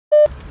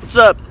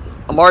What's up?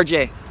 I'm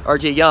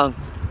RJ Young.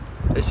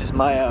 This is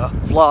my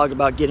vlog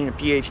about getting a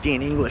PhD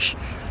in English.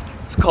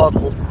 It's called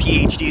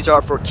PhDs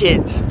Are for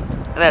Kids,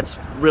 and that's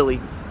really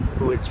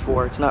who it's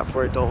for. It's not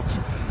for adults.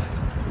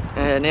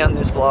 And in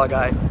this vlog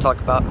I talk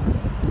about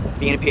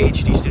being a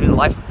PhD student, the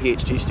life of a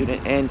PhD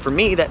student, and for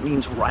me that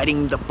means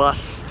riding the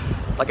bus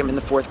like I'm in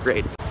the 4th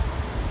grade.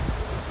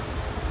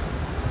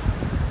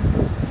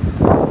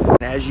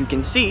 And as you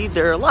can see,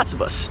 there are lots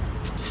of us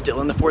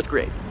still in the 4th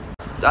grade.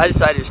 I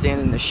decided to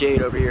stand in the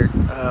shade over here,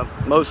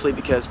 mostly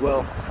because,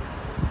 well,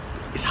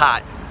 it's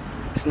hot.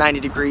 It's 90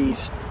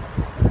 degrees,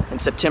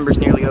 and September's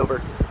nearly over.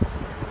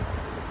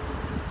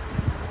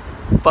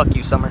 Fuck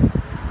you, summer.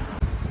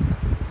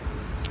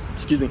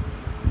 Excuse me,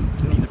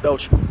 I need to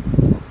belch.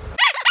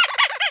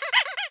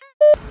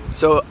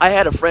 So I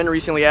had a friend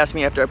recently ask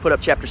me after I put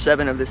up chapter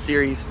 7 of this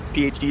series,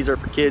 PhDs Are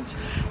for Kids,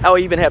 how I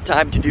even have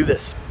time to do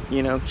this.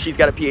 You know, she's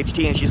got a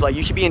PhD and she's like,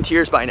 you should be in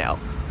tears by now.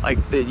 Like,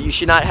 you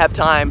should not have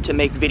time to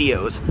make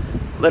videos,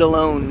 let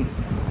alone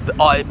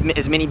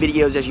as many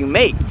videos as you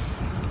make.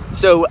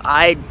 So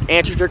I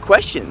answered her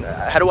question.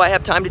 How do I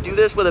have time to do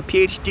this with a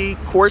PhD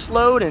course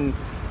load and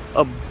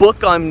a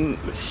book I'm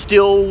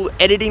still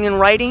editing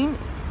and writing?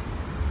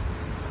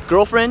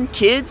 Girlfriend,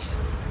 kids?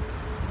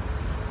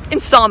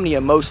 Insomnia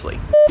mostly.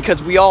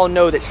 Because we all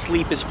know that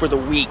sleep is for the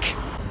weak.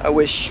 I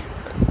wish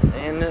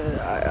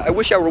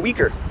I were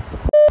weaker.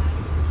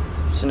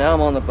 So now I'm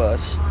on the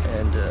bus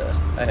and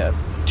I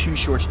have 2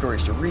 short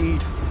stories to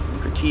read,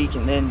 critique,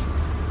 and then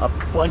a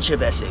bunch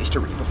of essays to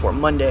read before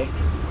Monday.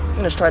 I'm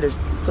gonna try to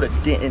put a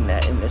dent in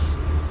that in this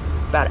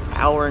about an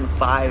hour and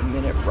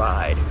 5-minute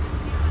ride,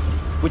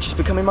 which is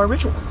becoming my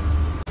ritual.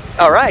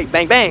 All right,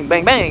 bang, bang,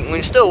 bang, bang, we're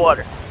in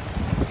Stillwater.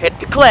 Head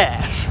to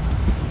class,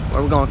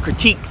 where we're gonna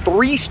critique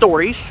 3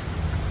 stories,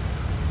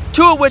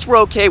 2 of which were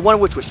okay, 1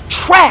 of which was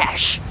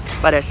trash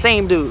by that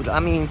same dude. I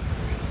mean,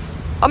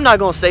 I'm not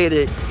gonna say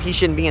that he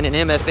shouldn't be in an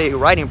MFA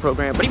writing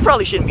program, but he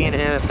probably shouldn't be in an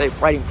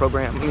MFA writing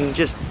program. I mean,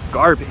 just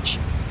garbage.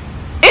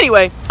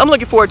 Anyway, I'm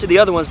looking forward to the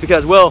other ones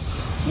because, well,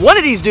 one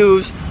of these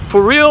dudes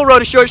for real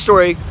wrote a short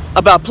story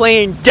about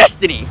playing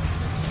Destiny.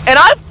 And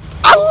I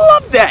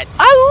love that.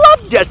 I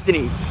love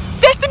Destiny.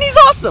 Destiny's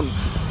awesome.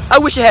 I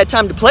wish I had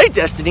time to play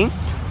Destiny,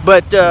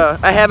 but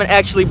I haven't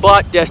actually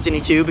bought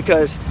Destiny 2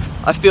 because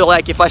I feel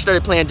like if I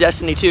started playing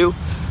Destiny 2,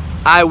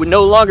 I would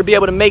no longer be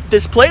able to make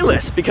this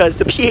playlist because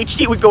the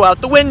PhD would go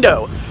out the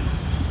window.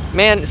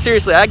 Man,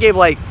 seriously, I gave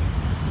like,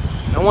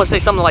 I want to say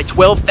something like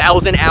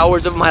 12,000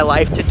 hours of my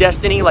life to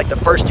Destiny, like the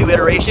first 2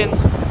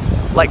 iterations.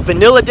 Like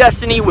vanilla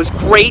Destiny was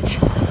great,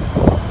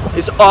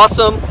 it's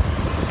awesome,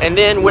 and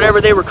then whatever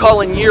they were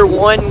calling year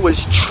 1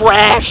 was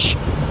trash,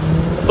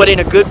 but in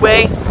a good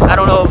way. I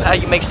don't know how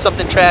you make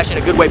something trash in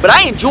a good way, but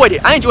I enjoyed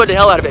it. I enjoyed the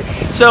hell out of it.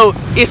 So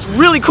it's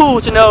really cool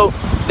to know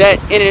that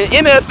in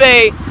an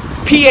MFA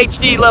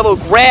PhD level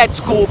grad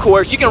school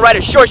course, you can write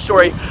a short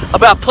story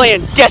about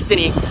playing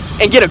Destiny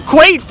and get a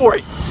grade for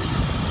it.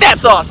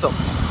 That's awesome.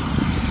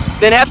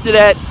 Then after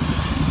that,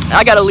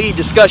 I got to lead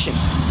discussion.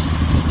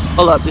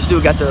 Hold up, this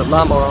dude got the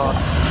lawnmower on.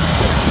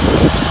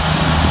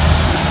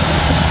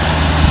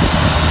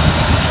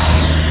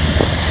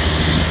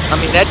 I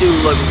mean, that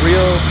dude looked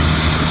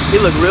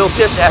real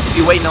pissed to have to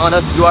be waiting on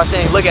us to do our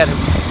thing. Look at him,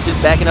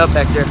 just backing up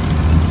back there.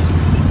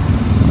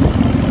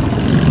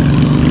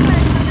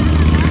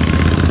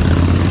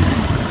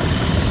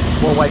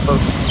 More white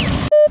folks.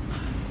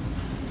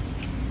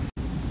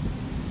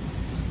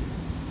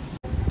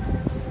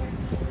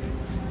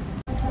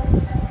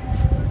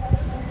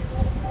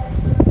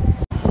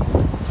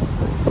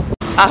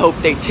 I hope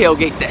they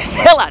tailgate the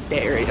hell out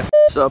that area.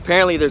 So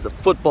apparently there's a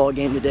football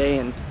game today,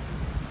 and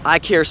I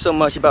care so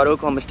much about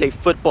Oklahoma State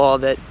football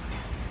that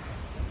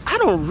I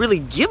don't really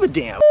give a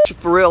damn.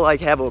 For real, like,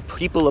 have a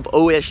People of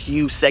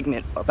OSU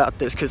segment about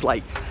this, because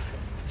like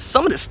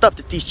some of the stuff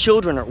that these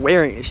children are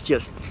wearing is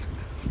just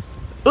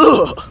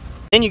ugh.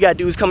 Then you got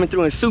dudes coming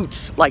through in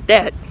suits like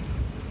that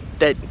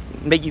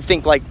make you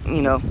think like,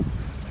 you know,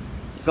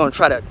 you're gonna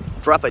try to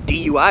drop a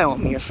DUI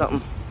on me or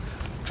something,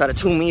 try to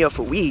tune me up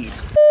for weed.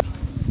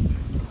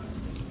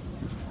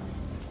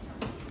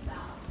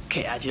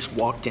 Okay, I just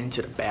walked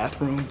into the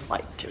bathroom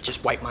like to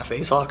just wipe my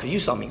face off because you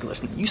saw me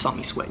glistening, you saw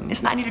me sweating.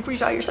 It's 90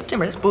 degrees out here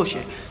September, that's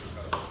bullshit.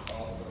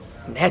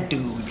 And that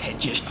dude had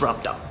just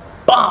dropped a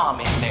bomb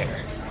in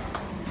there.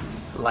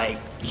 Like,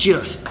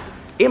 just,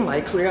 it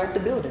might clear out the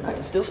building. I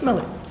can still smell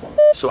it.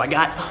 So I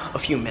got a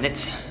few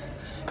minutes,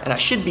 and I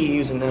should be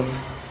using them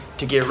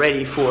to get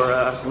ready for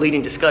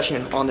leading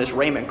discussion on this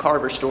Raymond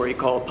Carver story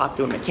called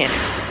Popular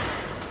Mechanics.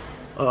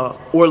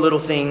 Or Little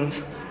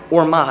Things,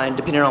 or Mine,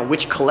 depending on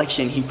which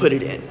collection he put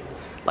it in.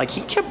 Like,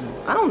 he kept,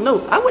 I don't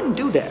know, I wouldn't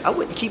do that. I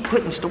wouldn't keep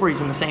putting stories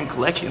in the same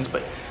collections,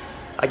 but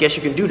I guess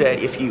you can do that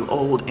if you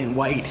old and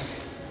white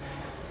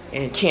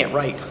and can't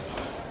write.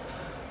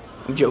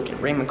 I'm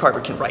joking, Raymond Carver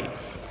can write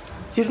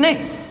his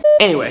name.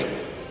 Anyway,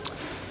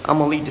 I'm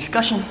gonna lead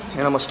discussion,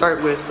 and I'm gonna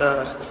start with,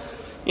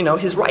 you know,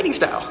 his writing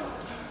style,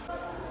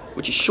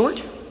 which is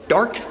short,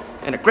 dark,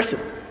 and aggressive,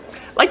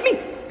 like me.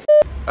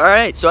 All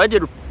right, so I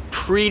did a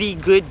pretty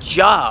good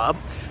job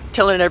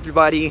telling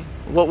everybody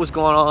what was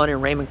going on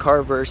in Raymond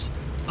Carver's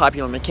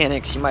Popular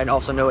Mechanics. You might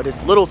also know it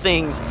as Little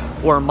Things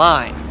or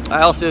Mine.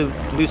 I also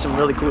do some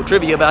really cool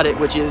trivia about it,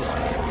 which is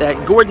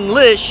that Gordon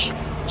Lish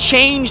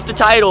changed the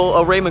title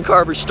of Raymond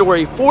Carver's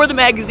story for the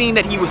magazine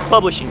that he was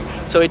publishing.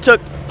 So he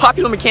took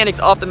Popular Mechanics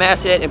off the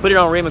masthead and put it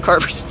on Raymond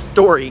Carver's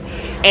story.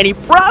 And he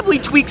probably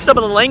tweaked some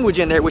of the language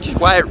in there, which is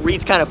why it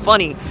reads kind of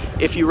funny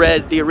if you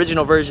read the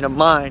original version of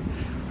Mine.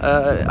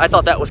 I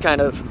thought that was kind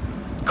of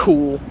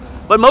cool.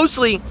 But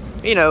mostly,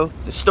 you know,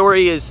 the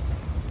story is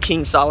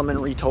King Solomon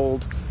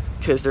retold,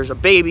 because there's a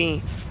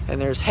baby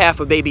and there's half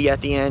a baby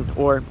at the end,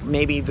 or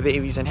maybe the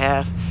baby's in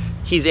half.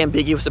 He's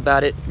ambiguous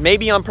about it,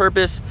 maybe on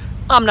purpose.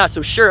 I'm not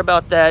so sure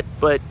about that,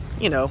 but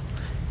you know,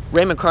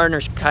 Raymond Carver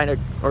is kind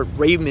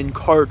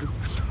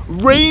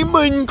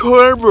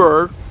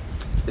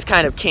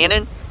of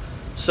canon,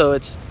 so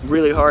it's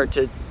really hard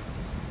to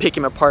pick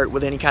him apart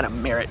with any kind of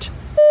merit.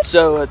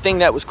 So a thing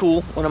that was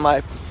cool, one of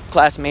my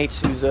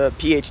classmates who's a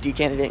PhD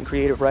candidate in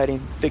creative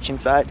writing, fiction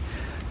side,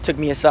 took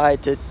me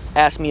aside to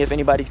ask me if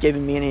anybody's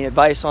giving me any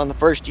advice on the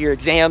first year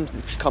exams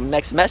come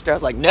next semester. I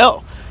was like,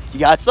 no. You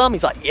got some?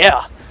 He's like,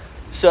 yeah.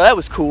 So that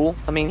was cool.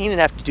 I mean, he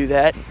didn't have to do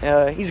that.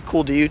 He's a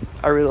cool dude.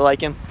 I really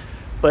like him.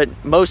 But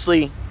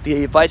mostly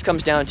the advice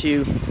comes down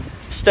to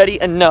study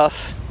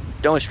enough.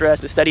 Don't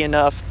stress, but study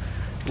enough.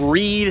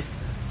 Read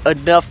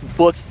enough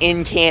books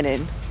in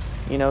canon,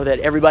 you know, that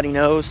everybody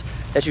knows,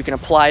 that you can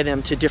apply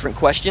them to different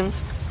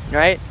questions,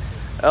 right?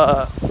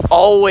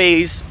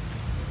 Always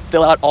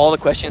fill out all the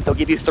questions. They'll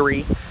give you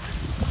 3.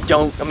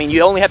 I mean,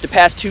 you only have to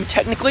pass 2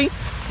 technically,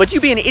 but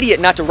you'd be an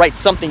idiot not to write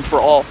something for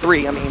all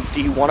 3. I mean,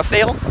 do you want to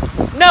fail?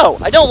 No,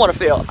 I don't want to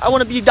fail. I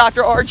want to be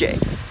Dr. RJ.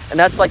 And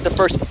that's like the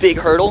first big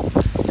hurdle.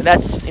 And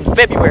that's in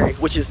February,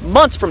 which is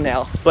months from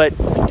now. But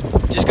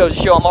just goes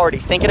to show I'm already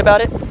thinking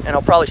about it. And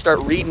I'll probably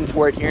start reading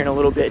for it here in a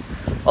little bit,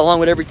 along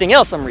with everything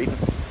else I'm reading.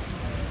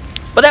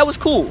 But that was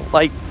cool.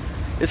 Like,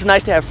 it's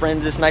nice to have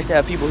friends. It's nice to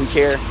have people who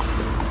care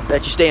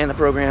that you stay in the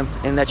program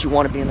and that you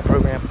want to be in the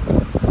program.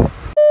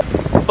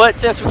 But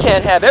since we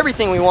can't have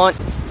everything we want,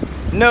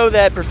 know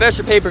that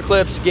Professor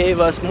Paperclips gave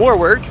us more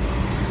work,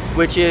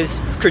 which is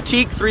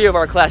critique 3 of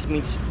our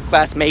classmates,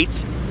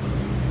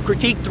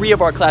 critique 3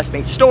 of our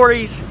classmates'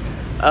 stories,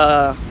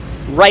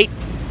 write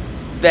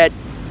that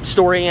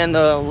story in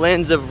the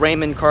lens of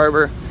Raymond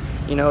Carver,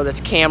 you know, that's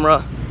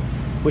camera,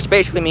 which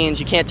basically means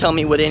you can't tell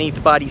me what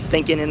anybody's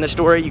thinking in the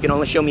story. You can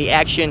only show me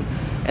action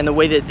and the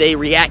way that they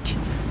react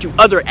to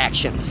other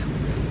actions.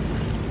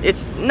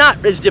 It's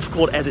not as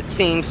difficult as it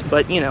seems,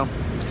 but you know.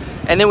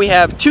 And then we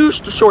have 2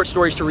 short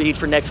stories to read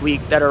for next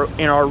week that are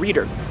in our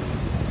reader.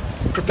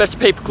 Professor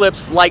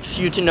Paperclips likes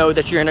you to know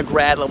that you're in a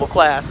grad level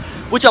class,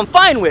 which I'm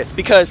fine with,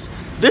 because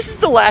this is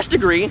the last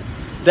degree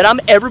that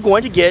I'm ever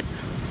going to get,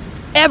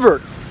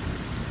 ever.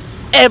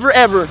 Ever,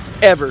 ever,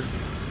 ever,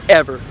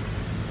 ever.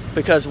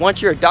 Because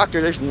once you're a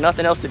doctor, there's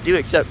nothing else to do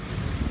except,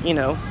 you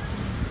know,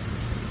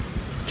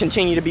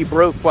 continue to be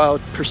broke while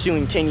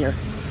pursuing tenure.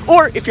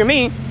 Or, if you're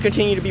me,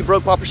 continue to be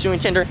broke while pursuing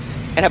tenure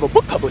and have a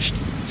book published.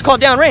 It's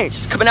called Downrange.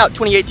 It's coming out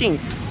 2018. You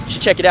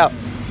should check it out.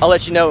 I'll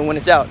let you know when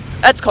it's out.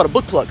 That's called a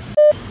book plug.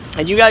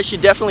 And you guys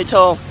should definitely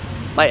tell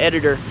my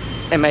editor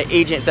and my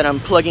agent that I'm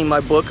plugging my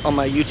book on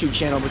my YouTube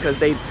channel, because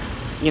they,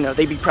 you know,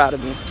 they'd be proud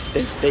of me.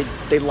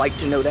 They like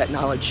to know that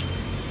knowledge.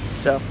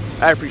 So,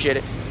 I appreciate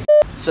it.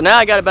 So now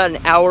I got about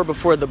an hour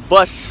before the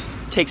bus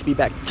takes me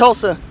back to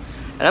Tulsa,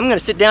 and I'm gonna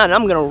sit down and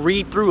I'm gonna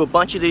read through a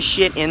bunch of this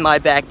shit in my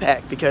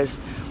backpack because,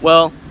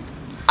 well,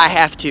 I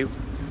have to,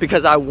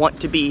 because I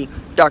want to be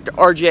Dr.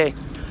 RJ.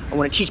 I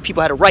want to teach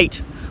people how to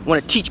write. I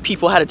want to teach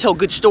people how to tell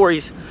good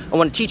stories. I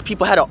want to teach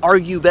people how to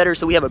argue better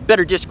so we have a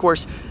better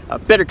discourse, a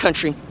better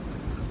country.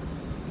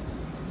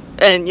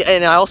 And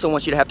I also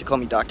want you to have to call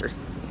me doctor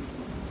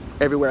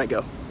everywhere I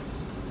go,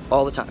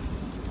 all the time.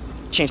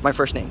 Change my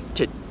first name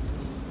to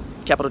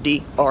capital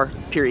D, R,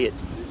 period,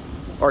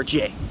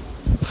 RJ.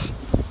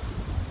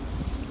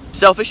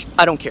 Selfish?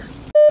 I don't care.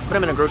 But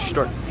I'm in a grocery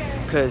store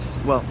because,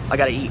 well, I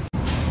gotta eat.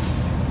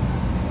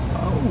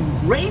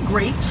 Oh, Ray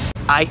grapes.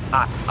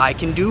 I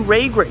can do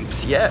Ray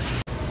grapes,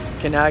 yes.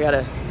 Okay, now I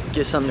gotta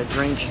get something to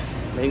drink.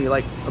 Maybe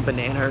like a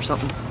banana or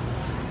something.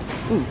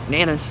 Ooh,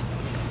 nanas.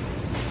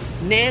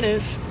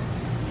 Nanas.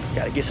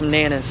 Gotta get some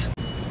nanas.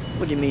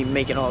 Look at me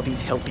making all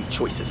these healthy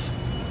choices.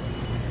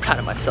 Proud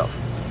of myself.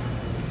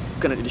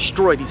 Gonna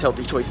destroy these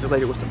healthy choices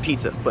later with some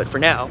pizza, but for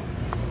now,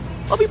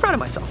 I'll be proud of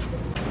myself.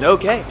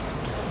 Okay,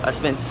 I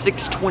spent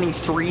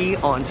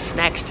 $6.23 on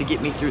snacks to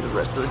get me through the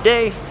rest of the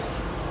day.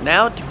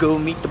 Now to go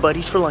meet the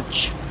buddies for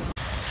lunch.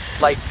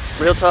 Like,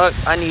 real talk,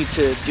 I need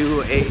to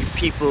do a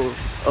people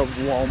of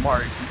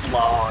Walmart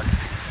vlog.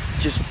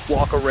 Just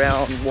walk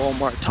around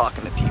Walmart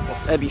talking to people.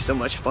 That'd be so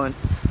much fun.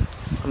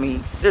 I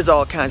mean, there's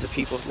all kinds of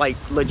people, like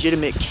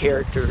legitimate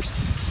characters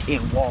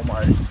in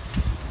Walmart.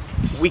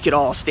 We could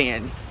all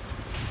stand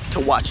to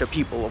watch a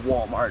people of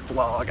Walmart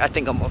vlog. I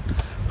think I'm gonna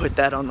put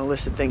that on the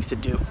list of things to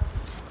do.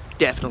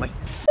 Definitely.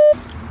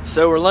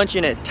 So we're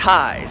lunching at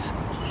Ty's,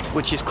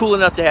 which is cool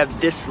enough to have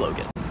this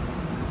slogan.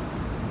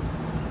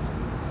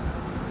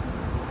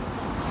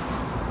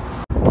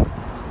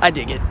 I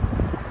dig it.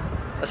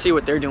 I see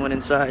what they're doing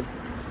inside.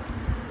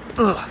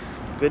 Ugh,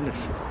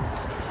 goodness.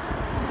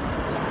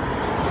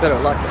 Better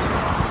lock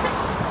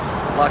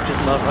this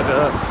motherfucker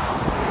up.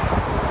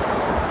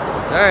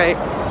 Alright.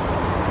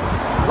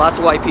 Lots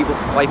of white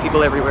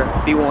people everywhere.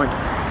 Be warned.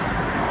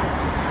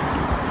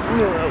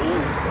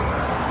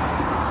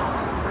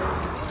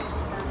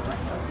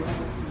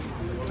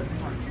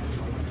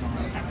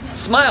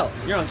 Smile!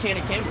 You're on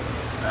Candid Camera.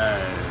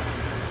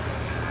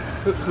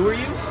 Who are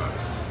you?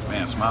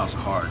 Man, smile's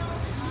hard.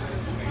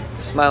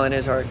 Smiling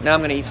is hard. Now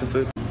I'm gonna eat some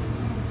food.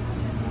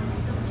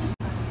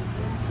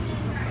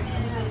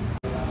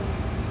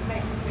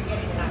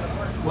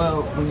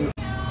 Well, when you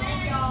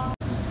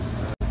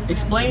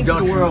explain to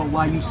the world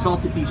why you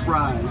salted these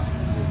fries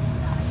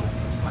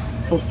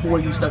before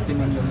you stuck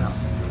them in your mouth.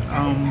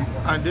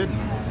 I didn't.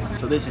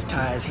 So this is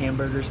Ty's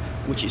Hamburgers,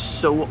 which is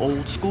so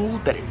old school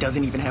that it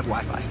doesn't even have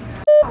Wi-Fi.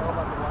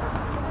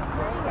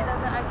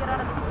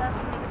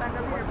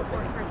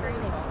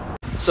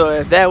 So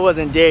if that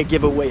wasn't dead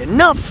giveaway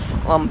enough,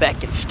 I'm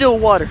back in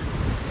Stillwater.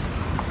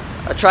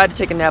 I tried to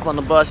take a nap on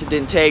the bus, it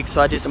didn't take,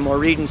 so I did some more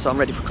reading, so I'm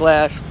ready for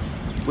class,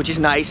 which is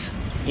nice.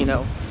 You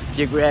know, if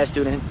you're a grad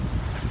student,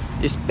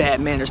 it's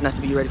bad manners not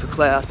to be ready for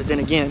class, but then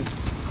again,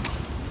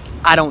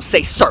 I don't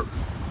say sir.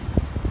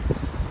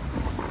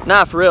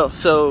 Nah, for real.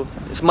 So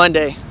it's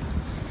Monday,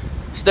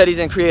 studies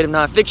in creative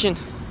nonfiction.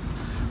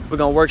 We're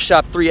gonna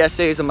workshop 3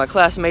 essays of my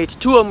classmates.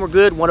 2 of them were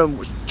good, 1 of them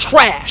was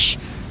trash.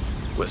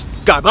 Was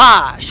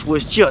garbage,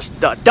 was just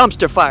a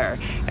dumpster fire.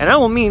 And I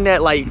don't mean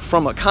that like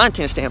from a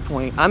content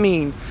standpoint. I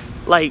mean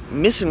like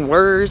missing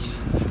words,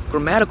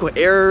 grammatical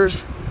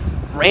errors,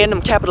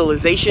 random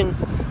capitalization.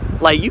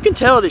 Like you can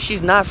tell that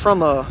she's not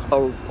from a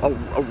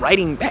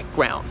writing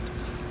background,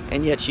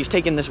 and yet she's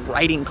taking this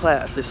writing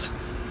class, this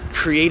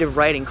creative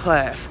writing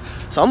class.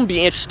 So I'm gonna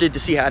be interested to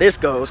see how this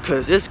goes,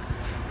 because it's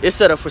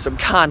set up for some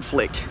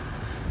conflict,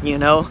 you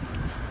know.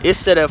 It's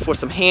set up for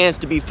some hands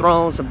to be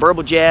thrown, some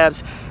verbal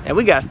jabs, and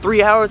we got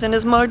 3 hours in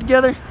this mug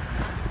together.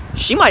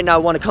 She might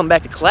not want to come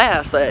back to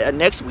class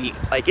next week.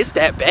 Like, it's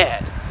that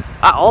bad.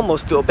 I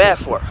almost feel bad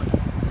for her.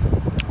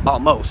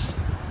 Almost.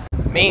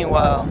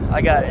 Meanwhile,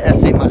 I got an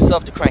essay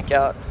myself to crank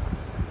out,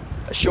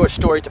 a short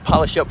story to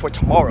polish up for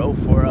tomorrow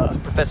for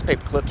Professor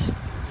Paperclips,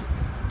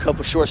 a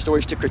couple short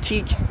stories to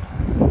critique,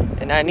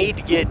 and I need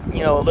to get,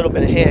 you know, a little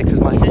bit ahead because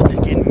my sister's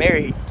getting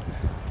married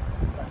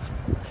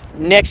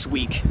next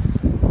week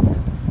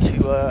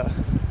to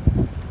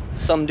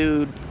some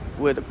dude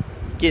with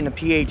getting a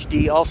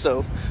PhD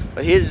also,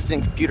 but his is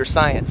in computer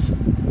science.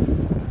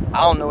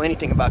 I don't know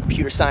anything about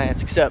computer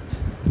science except,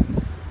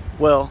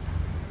 well,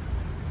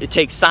 it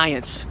takes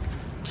science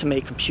to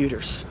make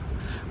computers.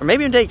 Or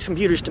maybe it takes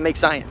computers to make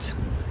science.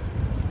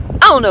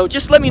 I don't know,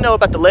 just let me know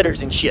about the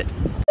letters and shit.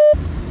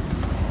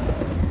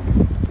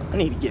 I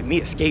need to get me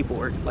a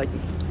skateboard. Like,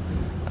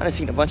 I done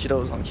seen a bunch of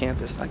those on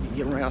campus. I could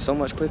get around so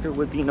much quicker,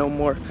 would be no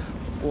more,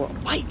 or a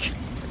bike.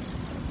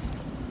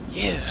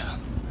 Yeah,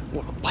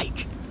 or a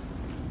bike.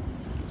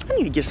 I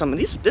need to get some of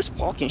this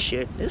walking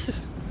shit.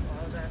 This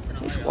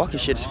walking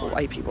shit is for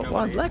white people.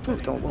 Why black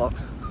folks don't walk?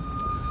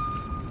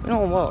 We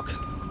don't walk,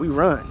 we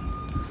run.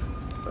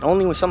 But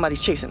only when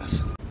somebody's chasing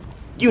us.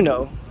 You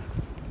know,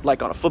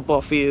 like on a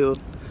football field,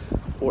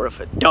 or if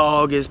a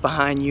dog is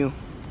behind you,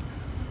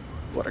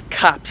 or the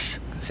cops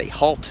say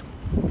halt.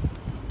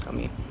 I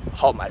mean,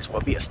 halt might as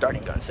well be a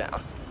starting gun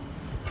sound.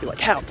 Be like,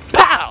 how?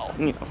 Pow!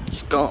 You know,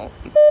 just gone.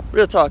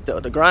 Real talk though,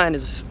 the grind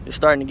is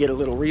starting to get a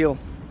little real.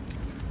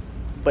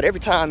 But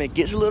every time it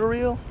gets a little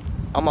real,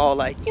 I'm all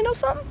like, you know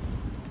something?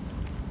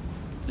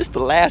 This is the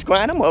last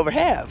grind I'm gonna ever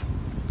have.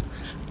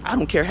 I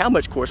don't care how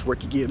much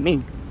coursework you give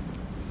me.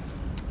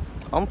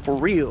 I'm for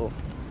real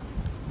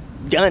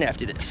done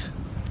after this.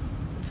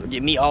 So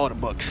give me all the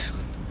books.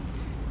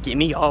 Give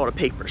me all the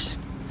papers.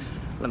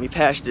 Let me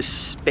pass this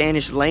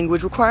Spanish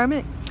language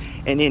requirement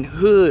and then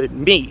hood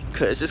me,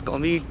 cause it's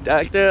gonna be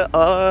Dr.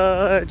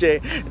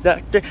 RJ,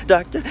 Dr.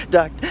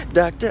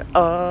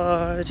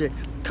 RJ,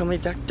 call me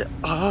Dr.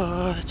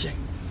 RJ.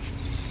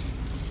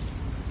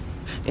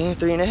 In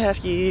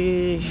 3.5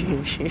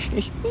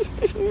 years.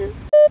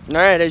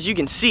 Alright, as you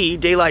can see,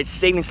 daylight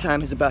savings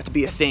time is about to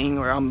be a thing,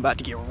 or I'm about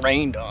to get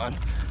rained on.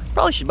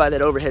 Probably should buy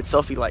that overhead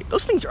selfie light.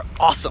 Those things are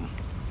awesome.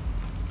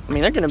 I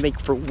mean, they're gonna make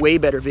for way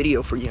better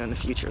video for you in the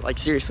future. Like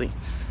seriously,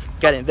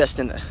 gotta invest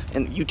in the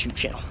YouTube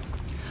channel.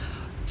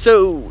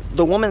 So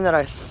the woman that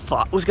I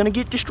thought was gonna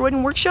get destroyed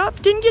in workshop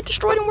didn't get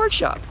destroyed in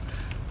workshop.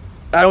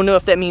 I don't know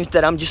if that means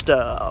that I'm just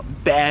a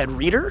bad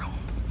reader,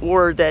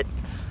 or that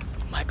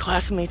my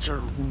classmates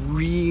are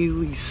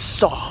really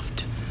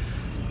soft.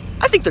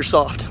 I think they're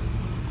soft.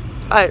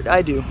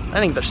 I do. I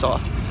think they're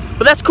soft.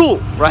 But that's cool,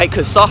 right?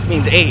 Because soft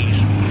means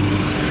A's.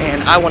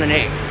 And I want an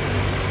A.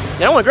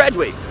 And I want to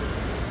graduate.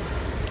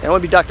 And I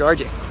want to be Dr.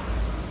 RJ.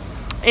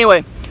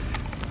 Anyway,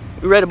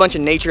 we read a bunch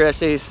of nature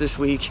essays this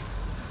week.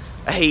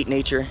 I hate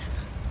nature.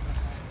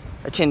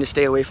 I tend to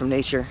stay away from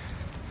nature.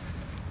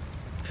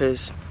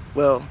 Because,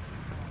 well,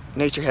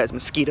 nature has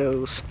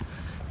mosquitoes.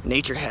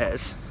 Nature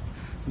has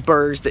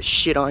birds that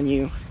shit on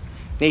you.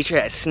 Nature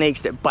has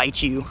snakes that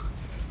bite you.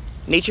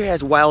 Nature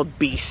has wild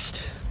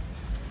beasts.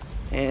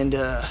 And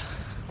I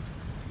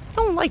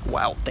don't like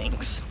wild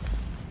things.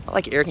 I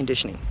like air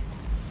conditioning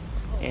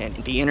and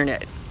the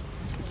internet,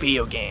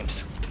 video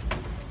games.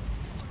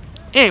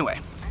 Anyway,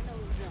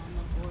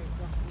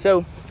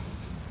 so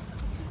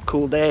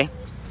cool day.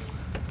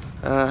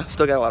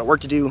 Still got a lot of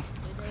work to do.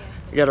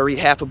 I gotta read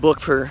half a book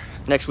for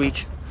next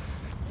week.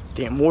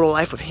 The Immortal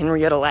Life of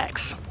Henrietta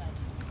Lacks.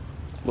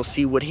 We'll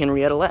see what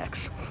Henrietta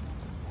lacks.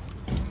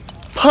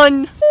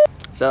 Pun!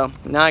 So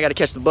now I gotta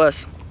catch the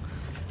bus.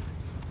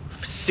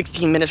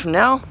 16 minutes from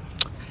now,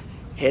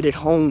 headed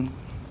home.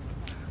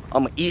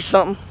 I'm gonna eat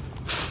something.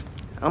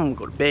 I'm gonna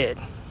go to bed.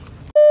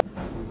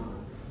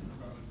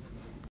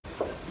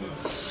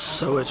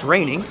 So it's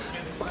raining,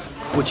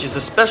 which is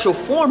a special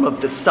form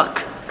of the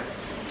suck,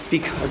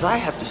 because I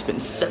have to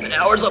spend 7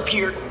 hours up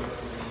here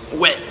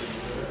wet.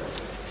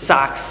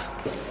 Socks,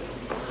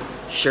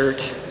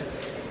 shirt,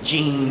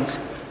 jeans,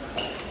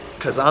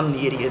 because I'm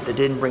the idiot that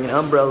didn't bring an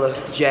umbrella,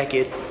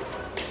 jacket,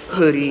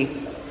 hoodie,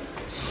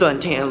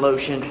 suntan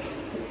lotion.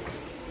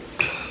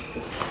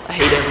 I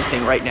hate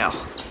everything right now.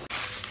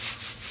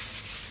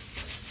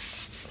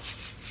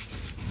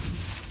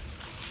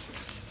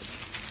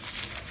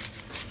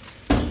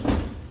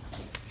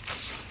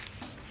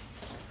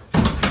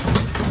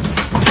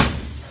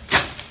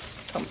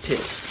 I'm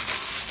pissed.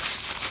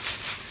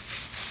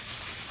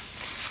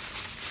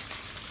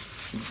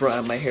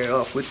 Drying my hair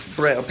off with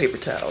brown paper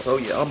towels. Oh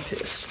yeah, I'm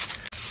pissed.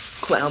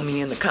 Clown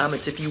me in the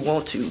comments if you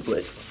want to,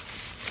 but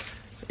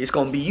it's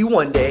gonna be you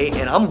one day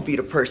and I'm gonna be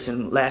the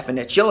person laughing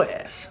at your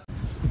ass.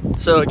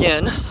 So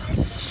again,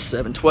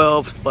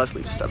 7:12, bus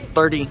leaves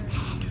 7:30.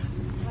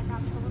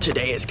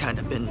 Today has kind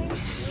of been the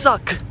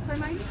suck,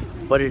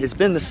 but it has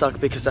been the suck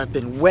because I've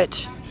been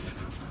wet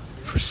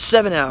for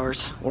 7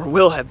 hours, or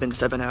will have been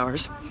 7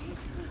 hours.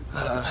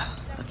 I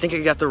think I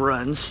got the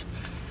runs,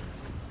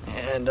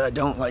 and I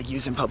don't like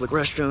using public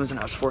restrooms, and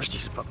I was forced to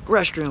use a public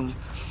restroom.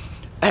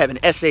 I have an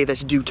essay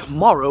that's due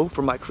tomorrow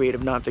for my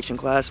creative nonfiction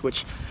class,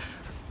 which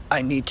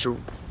I need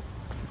to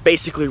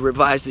basically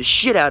revise the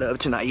shit out of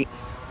tonight.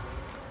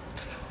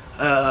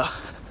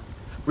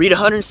 Read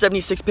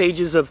 176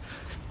 pages of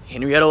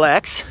Henrietta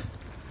Lacks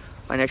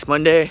by next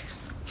Monday.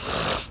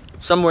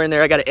 Somewhere in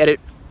there I gotta edit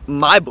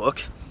my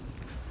book,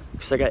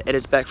 because I got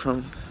edits back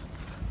from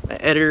my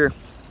editor.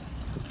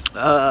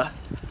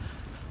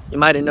 You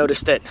might have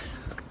noticed that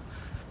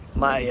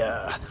my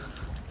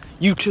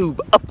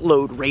YouTube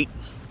upload rate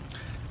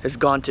has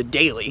gone to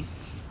daily.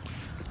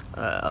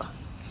 I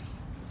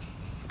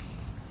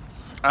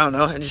don't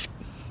know, just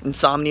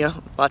insomnia,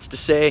 lots to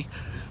say,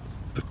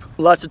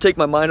 lots to take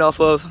my mind off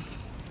of.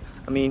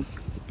 I mean,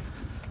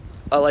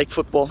 I like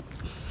football.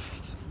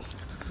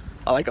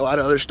 I like a lot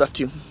of other stuff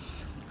too.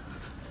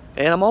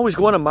 And I'm always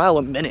going a mile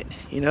a minute,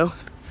 you know?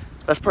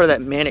 That's part of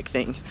that manic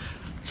thing.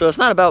 So it's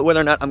not about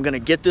whether or not I'm gonna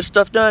get this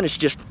stuff done, it's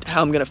just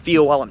how I'm gonna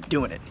feel while I'm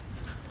doing it.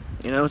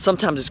 You know, and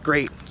sometimes it's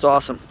great, it's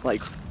awesome.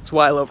 Like, it's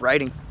why I love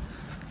writing.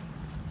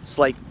 It's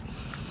like,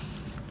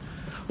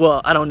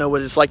 well, I don't know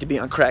what it's like to be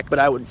on crack, but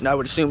I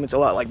would assume it's a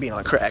lot like being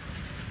on crack.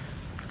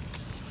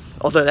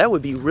 Although that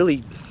would be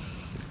really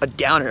a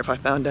downer if I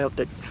found out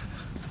that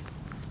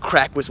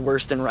crack was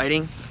worse than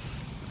writing.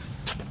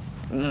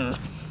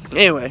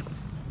 Anyway,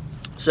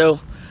 so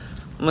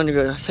I'm gonna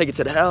go take it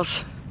to the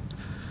house.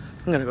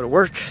 I'm gonna go to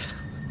work.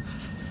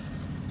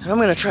 And I'm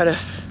gonna try to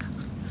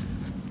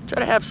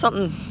have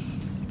something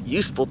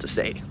useful to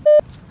say.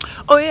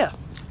 Oh yeah,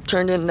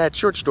 turned in that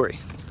short story.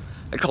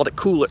 I called it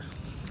Cooler.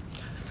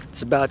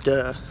 It's about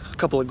a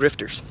couple of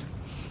grifters.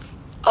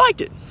 I liked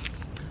it.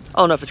 I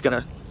don't know if it's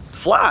gonna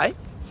fly,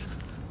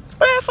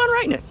 but I had fun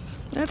writing it.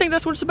 And I think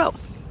that's what it's about.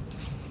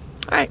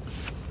 Alright,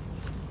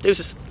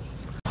 deuces.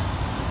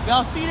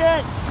 Y'all see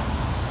that?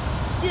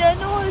 See that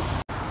noise?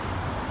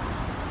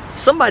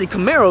 Somebody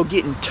Camaro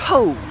getting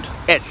towed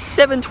at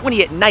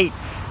 7:20 at night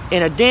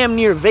in a damn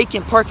near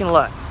vacant parking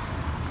lot.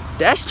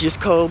 That's just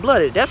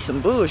cold-blooded. That's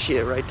some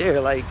bullshit right there.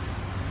 Like,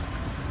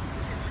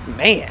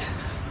 man,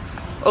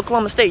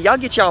 Oklahoma State, y'all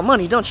get y'all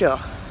money, don't y'all?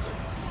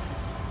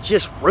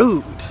 Just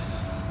rude.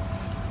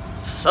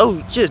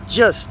 So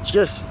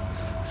just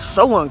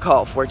so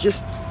uncalled for.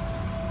 Just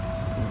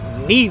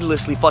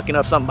needlessly fucking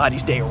up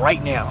somebody's day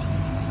right now.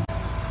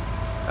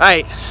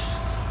 Alright,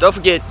 don't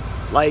forget,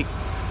 like,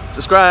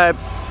 subscribe,